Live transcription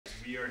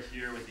We are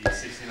here with the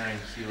 69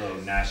 kilo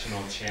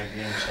national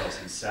champion,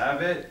 Chelsea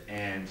Savit,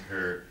 and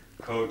her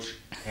coach,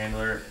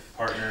 handler,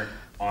 partner,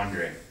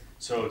 Andrey.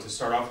 So to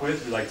start off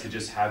with, we'd like to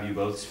just have you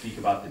both speak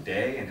about the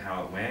day and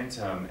how it went,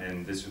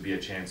 and this would be a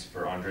chance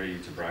for Andrey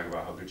to brag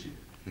about how good you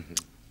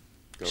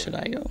did. Should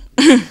I go?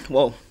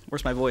 Whoa,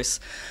 where's my voice?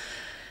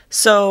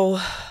 So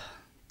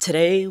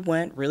today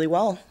went really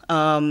well.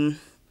 Coming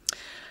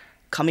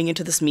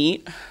into this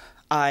meet,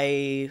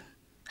 I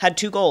had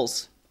two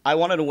goals. I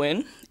wanted to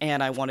win,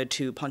 and I wanted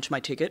to punch my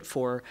ticket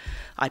for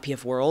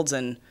IPF Worlds,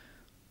 and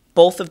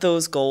both of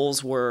those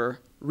goals were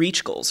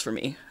reach goals for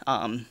me.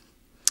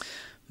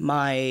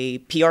 My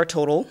PR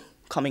total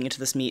coming into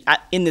this meet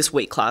in this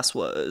weight class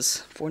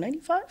was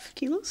 495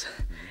 kilos.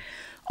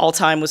 All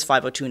time was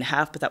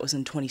 502.5, but that was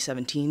in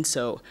 2017,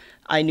 so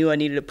I knew I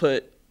needed to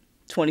put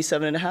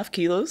 27.5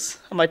 kilos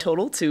on my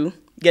total to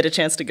get a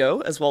chance to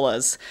go, as well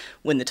as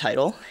win the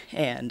title.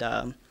 And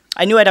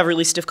I knew I'd have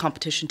really stiff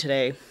competition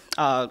today.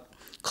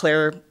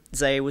 Claire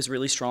Zay was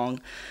really strong,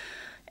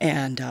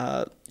 and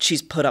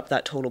she's put up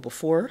that total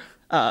before.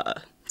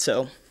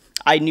 So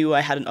I knew I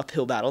had an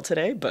uphill battle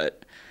today,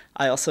 but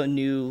I also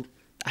knew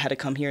I had to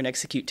come here and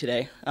execute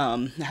today.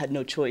 I had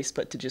no choice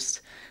but to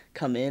just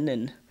come in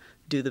and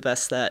do the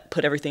best, that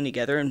put everything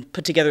together and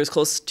put together as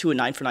close to a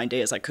 9 for 9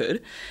 day as I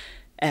could.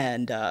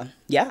 And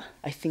yeah,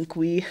 I think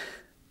we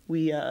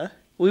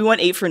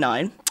went 8 for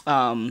 9,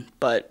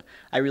 but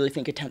I really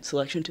think attempt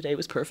selection today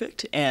was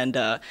perfect, and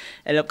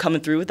ended up coming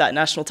through with that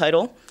national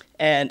title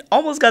and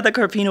almost got that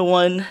Carpino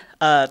one.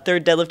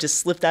 Third deadlift just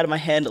slipped out of my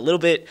hand a little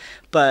bit,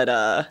 but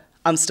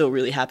I'm still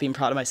really happy and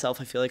proud of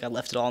myself. I feel like I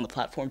left it all on the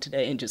platform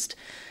today and just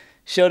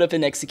showed up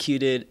and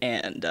executed,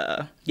 and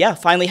yeah,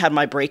 finally had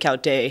my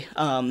breakout day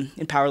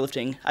in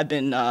powerlifting. I've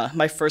been,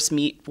 my first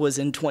meet was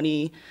in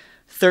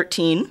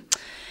 2013,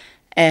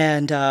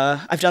 and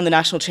I've done the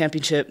national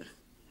championship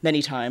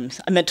many times.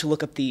 I meant to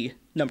look up the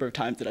number of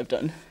times that I've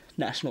done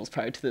nationals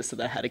prior to this so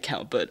that I had a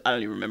count, but I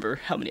don't even remember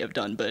how many I've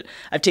done. But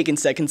I've taken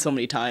second so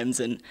many times,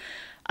 and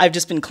I've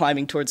just been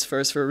climbing towards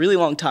first for a really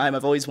long time.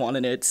 I've always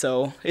wanted it,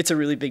 so it's a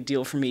really big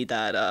deal for me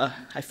that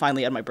I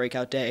finally had my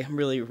breakout day. I'm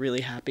really,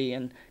 really happy,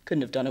 and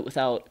couldn't have done it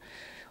without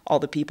all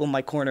the people in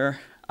my corner.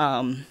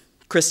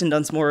 Kristen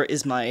Dunsmore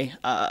is my,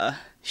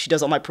 she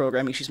does all my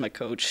programming. She's my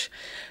coach.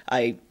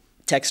 I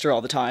text her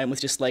all the time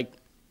with just like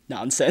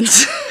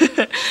nonsense.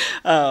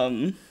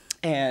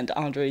 And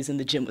Andre's in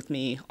the gym with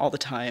me all the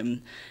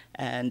time.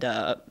 And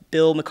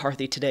Bill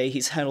McCarthy today,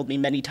 he's handled me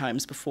many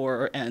times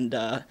before,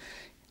 and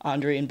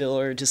Andrey and Bill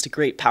are just a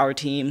great power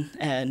team.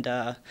 And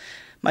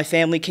my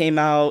family came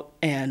out,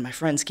 and my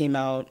friends came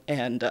out,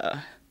 and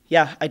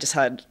yeah, I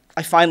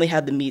finally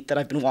had the meet that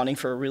I've been wanting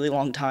for a really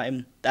long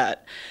time,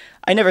 that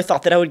I never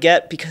thought that I would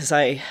get because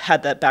I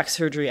had that back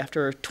surgery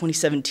after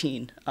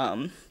 2017.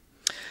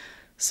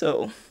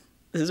 So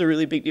this is a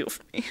really big deal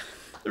for me,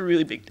 a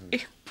really big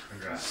day.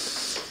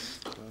 Congrats.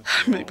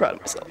 I'm really proud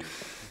of myself.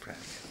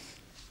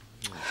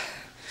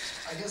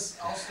 I guess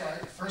I'll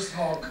start. First of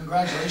all,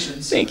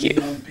 congratulations. Thank you.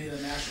 On being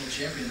a national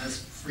champion. That's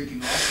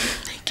freaking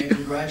awesome. Thank you. And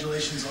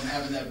congratulations on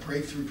having that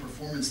breakthrough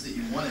performance that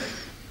you wanted.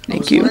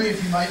 Thank you. I was wondering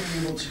if you might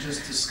be able to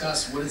just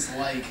discuss what it's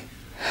like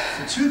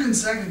for 2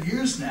 consecutive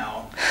years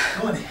now,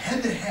 going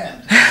head to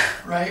head,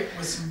 right,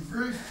 with some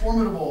very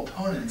formidable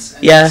opponents.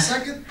 And yeah. The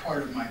second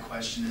part of my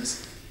question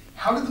is,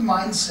 how did the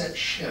mindset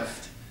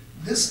shift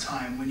this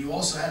time when you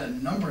also had a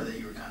number that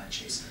you were kind of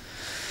chasing?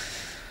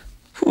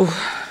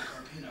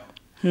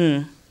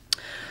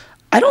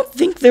 I don't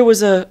think there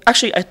was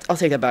actually, I'll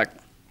take that back.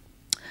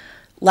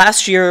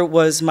 Last year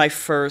was my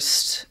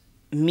first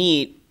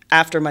meet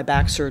after my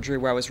back surgery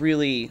where I was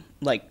really,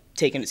 like,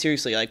 taking it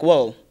seriously. Like,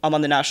 whoa, I'm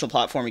on the national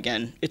platform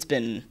again. It's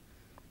been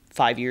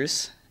 5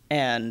 years,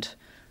 and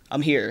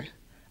I'm here.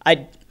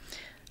 I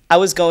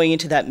was going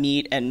into that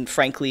meet, and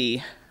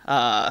frankly,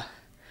 I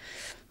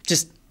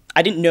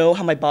didn't know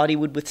how my body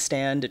would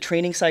withstand a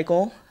training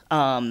cycle.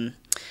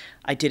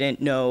 I didn't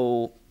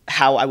know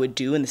how I would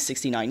do in the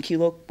 69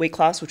 kilo weight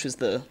class, which was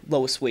the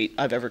lowest weight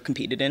I've ever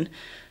competed in.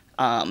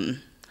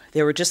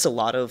 There were just a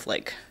lot of,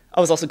 like,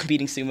 I was also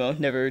competing sumo,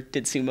 never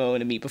did sumo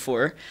in a meet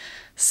before,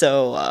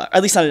 so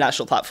at least on a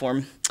national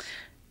platform.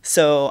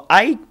 So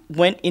I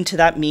went into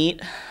that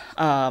meet,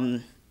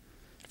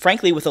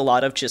 frankly, with a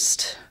lot of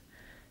just,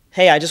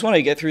 hey, I just want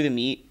to get through the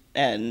meet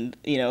and,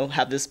 you know,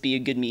 have this be a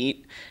good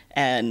meet.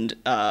 And,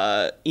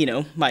 you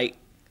know, my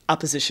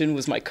opposition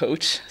was my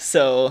coach,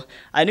 so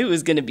I knew it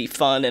was going to be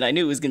fun, and I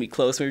knew it was going to be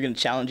close. We were going to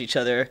challenge each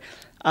other.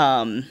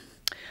 So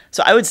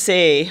I would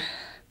say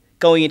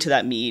going into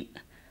that meet,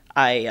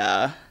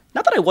 not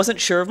that I wasn't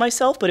sure of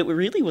myself, but it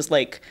really was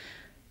like,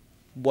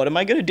 what am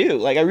I going to do?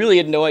 Like, I really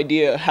had no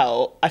idea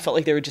how. I felt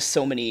like there were just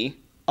so many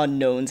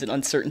unknowns and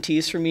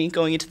uncertainties for me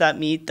going into that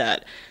meet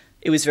that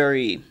it was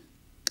very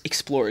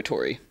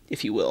exploratory,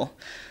 if you will.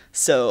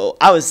 So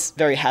I was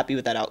very happy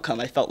with that outcome.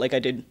 I felt like I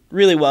did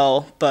really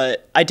well,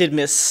 but I did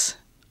miss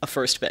a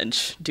first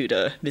bench due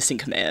to missing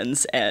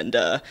commands, and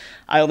I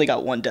only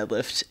got 1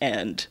 deadlift,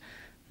 and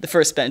the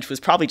first bench was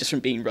probably just from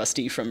being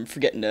rusty from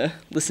forgetting to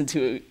listen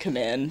to a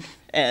command,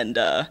 and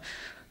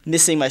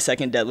missing my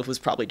second deadlift was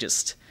probably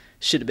just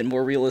should have been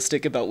more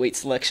realistic about weight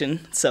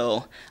selection.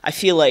 So I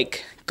feel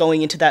like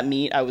going into that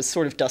meet, I was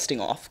sort of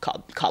dusting off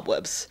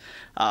cobwebs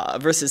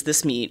versus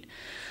this meet.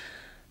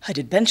 I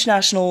did bench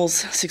nationals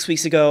 6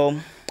 weeks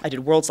ago. I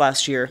did worlds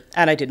last year,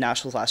 and I did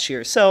nationals last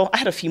year. So I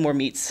had a few more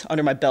meets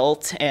under my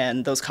belt,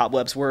 and those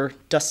cobwebs were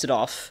dusted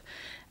off.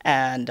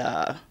 And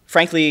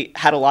frankly,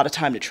 had a lot of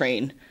time to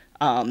train.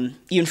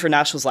 Even for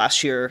nationals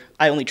last year,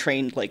 I only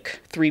trained like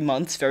 3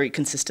 months very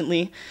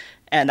consistently,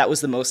 and that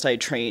was the most I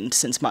had trained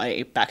since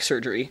my back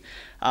surgery.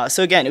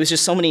 So again, it was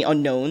just so many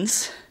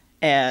unknowns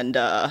and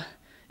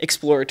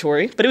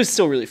exploratory, but it was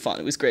still really fun.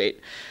 It was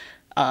great.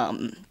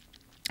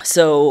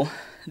 So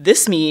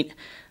this meet,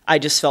 I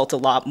just felt a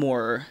lot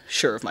more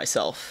sure of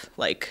myself.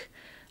 Like,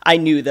 I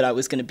knew that I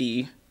was going to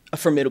be a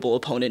formidable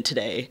opponent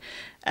today,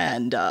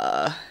 and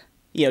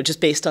you know, just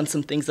based on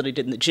some things that I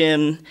did in the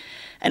gym.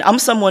 And I'm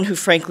someone who,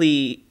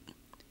 frankly,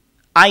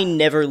 I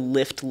never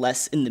lift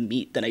less in the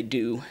meet than I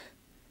do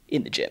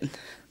in the gym.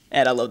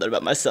 And I love that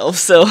about myself.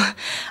 So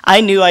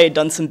I knew I had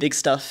done some big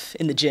stuff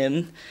in the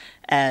gym,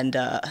 and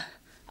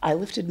I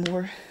lifted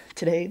more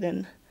today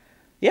than,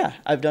 yeah,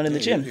 I've done in the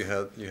gym. You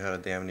had a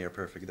damn near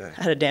perfect day.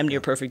 I had a damn near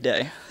perfect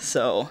day.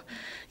 So,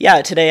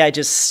 yeah, today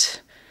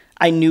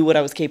I knew what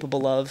I was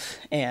capable of,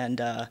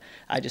 and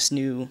I just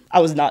knew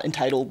I was not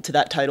entitled to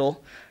that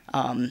title,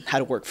 how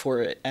to work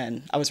for it,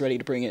 and I was ready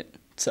to bring it.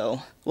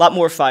 So a lot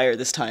more fire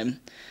this time,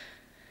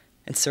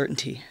 and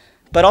certainty,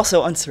 but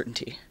also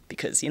uncertainty,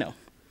 because, you know,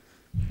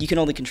 you can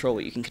only control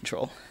what you can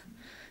control.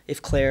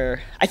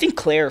 I think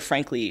Claire,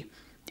 frankly,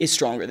 is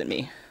stronger than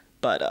me,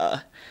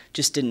 but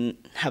just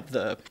didn't have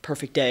the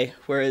perfect day,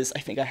 whereas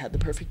I think I had the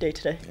perfect day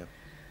today. Yeah.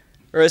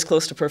 Or as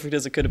close to perfect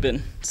as it could have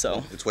been.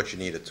 So it's what you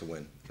needed to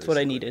win. It's what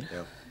I needed.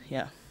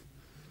 Yeah.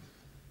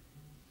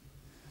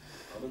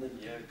 And then,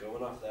 yeah,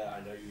 going off that, I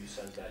know you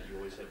said that you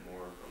always hit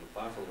more on the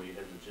platform when you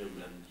hit the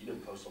gym, and you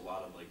didn't post a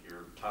lot of like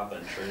your top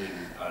end training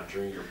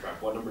during your prep.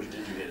 What numbers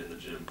did you hit in the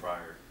gym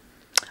prior?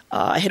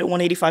 I hit a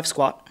 185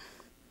 squat.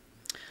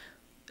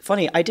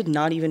 Funny, I don't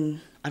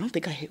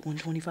think I hit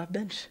 125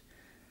 bench.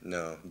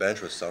 No,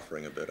 bench was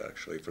suffering a bit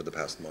actually for the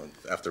past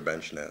month after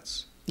bench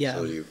nets. Yeah.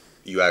 So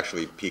you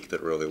actually peaked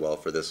it really well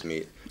for this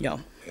meet. Yeah.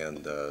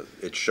 And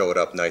it showed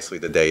up nicely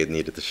the day it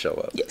needed to show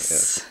up.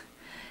 Yes.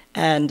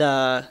 Yeah. And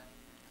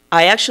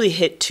I actually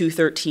hit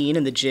 213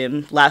 in the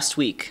gym last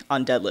week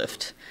on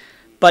deadlift,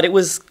 but it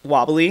was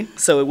wobbly,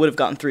 so it would have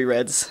gotten 3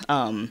 reds.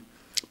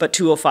 But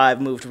 205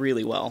 moved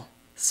really well.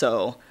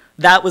 So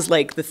that was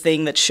like the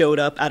thing that showed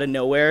up out of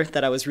nowhere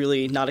that I was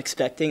really not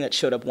expecting, that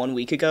showed up 1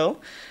 week ago.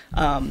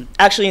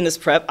 Actually, in this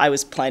prep, I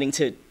was planning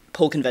to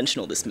pull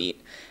conventional this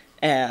meet.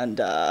 And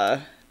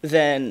but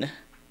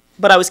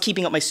I was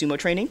keeping up my sumo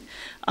training,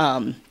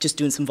 just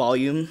doing some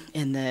volume.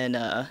 And then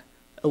a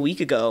week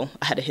ago,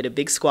 I had to hit a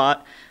big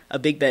squat, a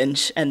big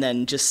bench, and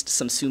then just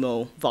some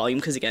sumo volume.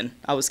 Because again,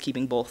 I was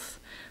keeping both.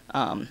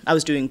 I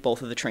was doing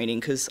both of the training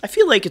because I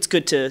feel like it's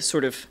good to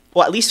sort of,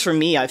 well, at least for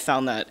me, I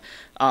found that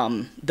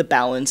the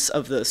balance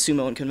of the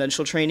sumo and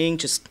conventional training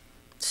just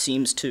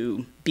seems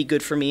to be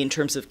good for me in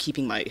terms of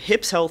keeping my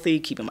hips healthy,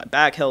 keeping my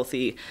back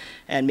healthy,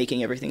 and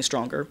making everything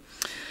stronger.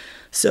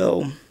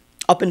 So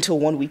up until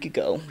 1 week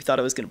ago, we thought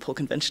I was going to pull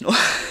conventional.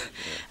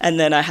 And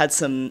then I had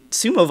some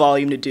sumo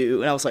volume to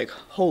do, and I was like,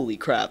 holy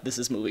crap, this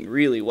is moving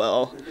really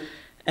well.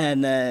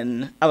 And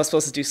then I was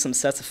supposed to do some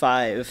sets of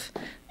 5,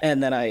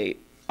 and then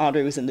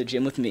Andrey was in the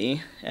gym with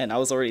me, and I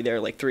was already there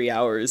like 3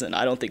 hours, and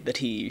I don't think that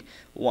he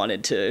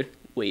wanted to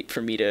wait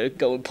for me to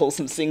go and pull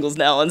some singles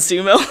now on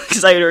sumo,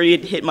 because I had already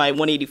hit my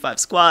 185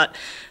 squat.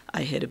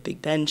 I hit a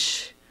big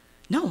bench.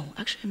 No,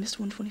 actually, I missed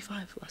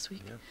 125 last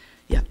week.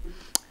 Yeah.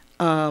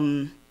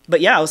 But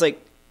yeah,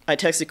 I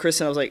texted Chris,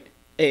 and I was like,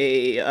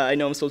 hey, I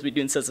know I'm supposed to be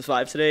doing sets of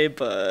 5 today,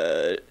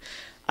 but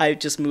I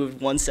just moved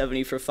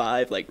 170 for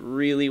 5, like,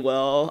 really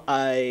well.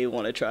 I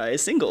want to try a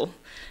single.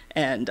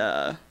 And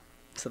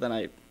so then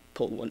I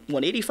pulled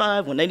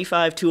 185,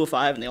 195,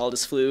 205, and they all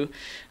just flew.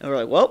 And we're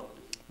like, well,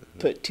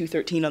 put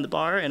 213 on the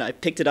bar, and I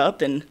picked it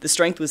up, and the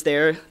strength was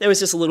there. There was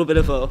just a little bit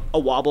of a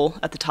wobble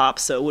at the top,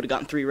 so it would have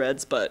gotten 3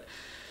 reds, but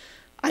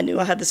I knew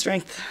I had the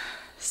strength.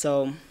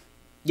 So,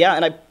 yeah,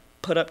 and I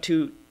put up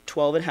to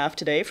 12.5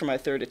 today for my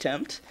 3rd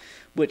attempt,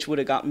 which would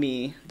have got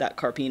me that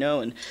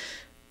Carpino, and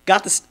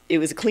got this. It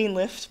was a clean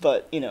lift,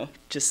 but, you know,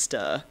 just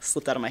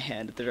slipped out of my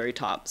hand at the very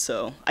top.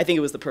 So I think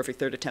it was the perfect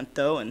 3rd attempt,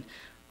 though, and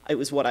it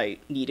was what I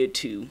needed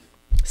to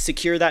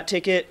secure that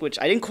ticket, which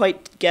I didn't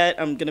quite get.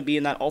 I'm going to be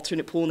in that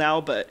alternate pool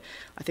now, but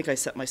I think I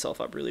set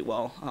myself up really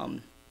well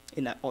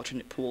in that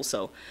alternate pool.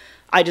 So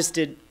I just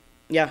did,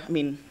 yeah, I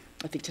mean,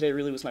 I think today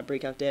really was my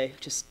breakout day.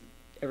 Just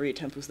every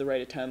attempt was the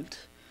right attempt,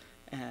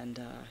 and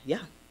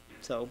yeah,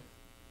 so.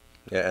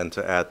 Yeah, and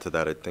to add to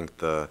that, I think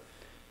the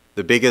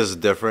biggest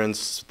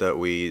difference that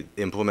we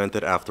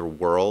implemented after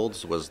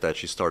Worlds was that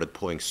she started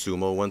pulling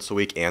sumo once a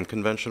week and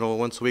conventional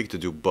once a week to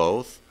do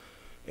both.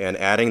 And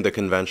adding the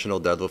conventional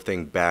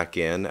deadlifting back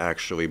in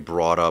actually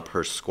brought up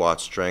her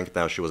squat strength.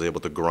 Now she was able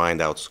to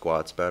grind out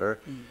squats better.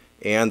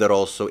 And it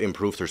also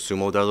improved her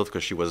sumo deadlift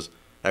because she was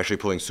actually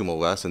pulling sumo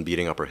less and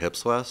beating up her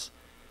hips less.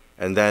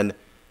 And then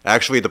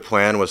actually the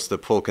plan was to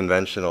pull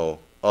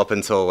conventional up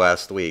until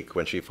last week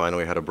when she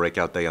finally had a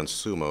breakout day on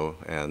sumo.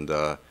 And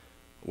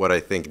what I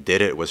think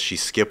did it was she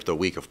skipped a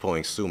week of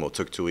pulling sumo,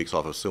 took 2 weeks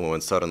off of sumo,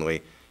 and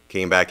suddenly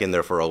came back in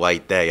there for a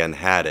light day and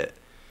had it.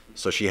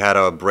 So she had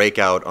a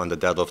breakout on the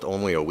deadlift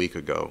only a week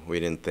ago.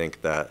 We didn't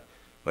think that,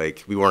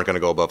 like, we weren't going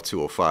to go above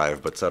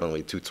 205, but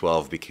suddenly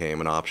 212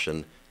 became an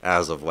option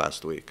as of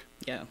last week.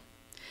 Yeah.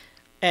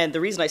 And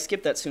the reason I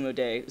skipped that sumo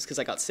day is because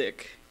I got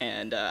sick,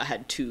 and I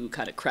had 2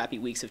 kind of crappy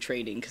weeks of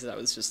training because I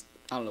was just,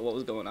 I don't know what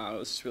was going on. I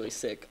was just really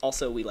sick.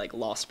 Also, we, like,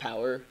 lost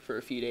power for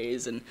a few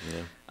days, and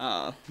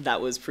that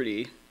was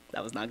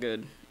not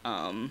good.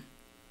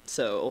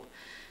 So,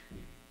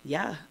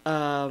 yeah,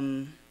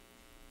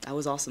 that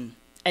was awesome.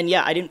 And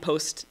yeah, I didn't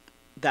post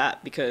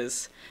that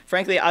because,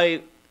 frankly, I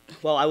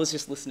was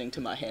just listening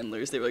to my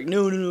handlers. They were like,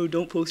 no,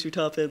 don't post your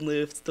top end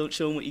lifts. Don't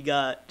show them what you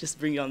got. Just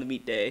bring it on the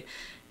meet day.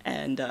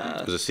 And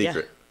it was a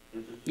secret.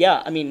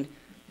 Yeah, I mean,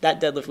 that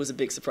deadlift was a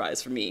big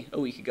surprise for me a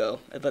week ago.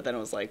 But then I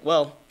was like,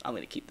 well, I'm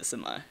going to keep this in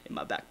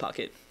my back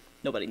pocket.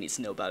 Nobody needs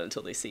to know about it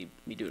until they see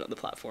me do it on the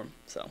platform.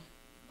 So,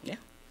 yeah.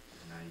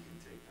 Now you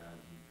can take that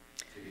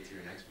and take it to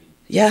your next meet.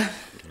 Yeah,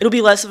 it'll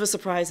be less of a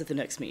surprise at the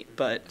next meet,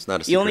 but It's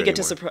not a you only secret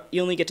get anymore.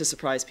 you only get to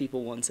surprise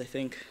people once, I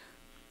think.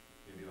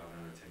 Maybe you'll have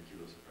another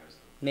 10-kilo surprise,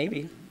 though.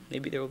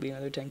 Maybe there will be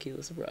another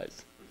 10-kilo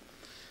surprise.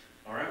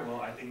 All right,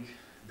 well, I think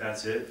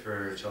that's it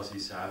for Chelsea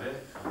Savit.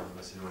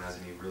 Unless anyone has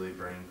any really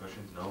burning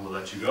questions, no, we'll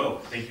let you go.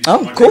 Thank you so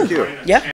Oh, much cool. for joining us. Yeah.